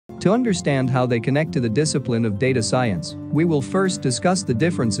To understand how they connect to the discipline of data science, we will first discuss the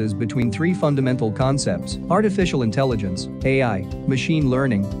differences between three fundamental concepts: artificial intelligence, AI, machine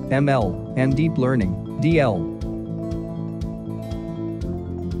learning, ML, and deep learning, DL.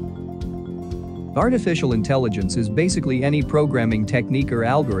 Artificial intelligence is basically any programming technique or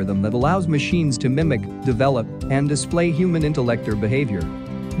algorithm that allows machines to mimic, develop, and display human intellect or behavior.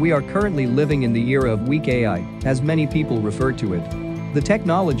 We are currently living in the era of weak AI, as many people refer to it. The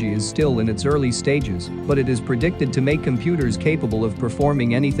technology is still in its early stages, but it is predicted to make computers capable of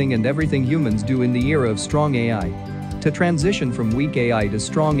performing anything and everything humans do in the era of strong AI. To transition from weak AI to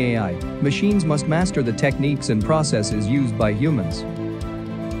strong AI, machines must master the techniques and processes used by humans.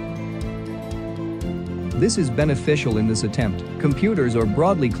 This is beneficial in this attempt. Computers are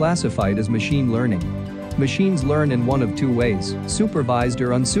broadly classified as machine learning. Machines learn in one of two ways: supervised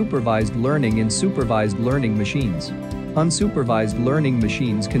or unsupervised learning. In supervised learning machines, unsupervised learning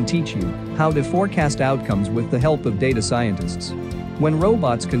machines can teach you how to forecast outcomes with the help of data scientists. When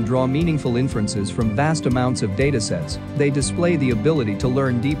robots can draw meaningful inferences from vast amounts of datasets, they display the ability to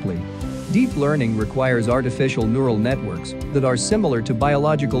learn deeply. Deep learning requires artificial neural networks that are similar to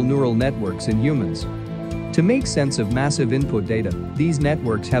biological neural networks in humans. To make sense of massive input data, these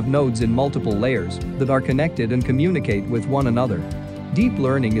networks have nodes in multiple layers that are connected and communicate with one another. Deep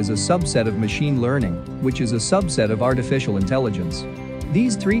learning is a subset of machine learning, which is a subset of artificial intelligence.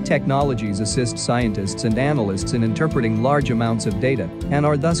 These three technologies assist scientists and analysts in interpreting large amounts of data and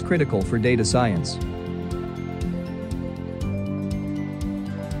are thus critical for data science.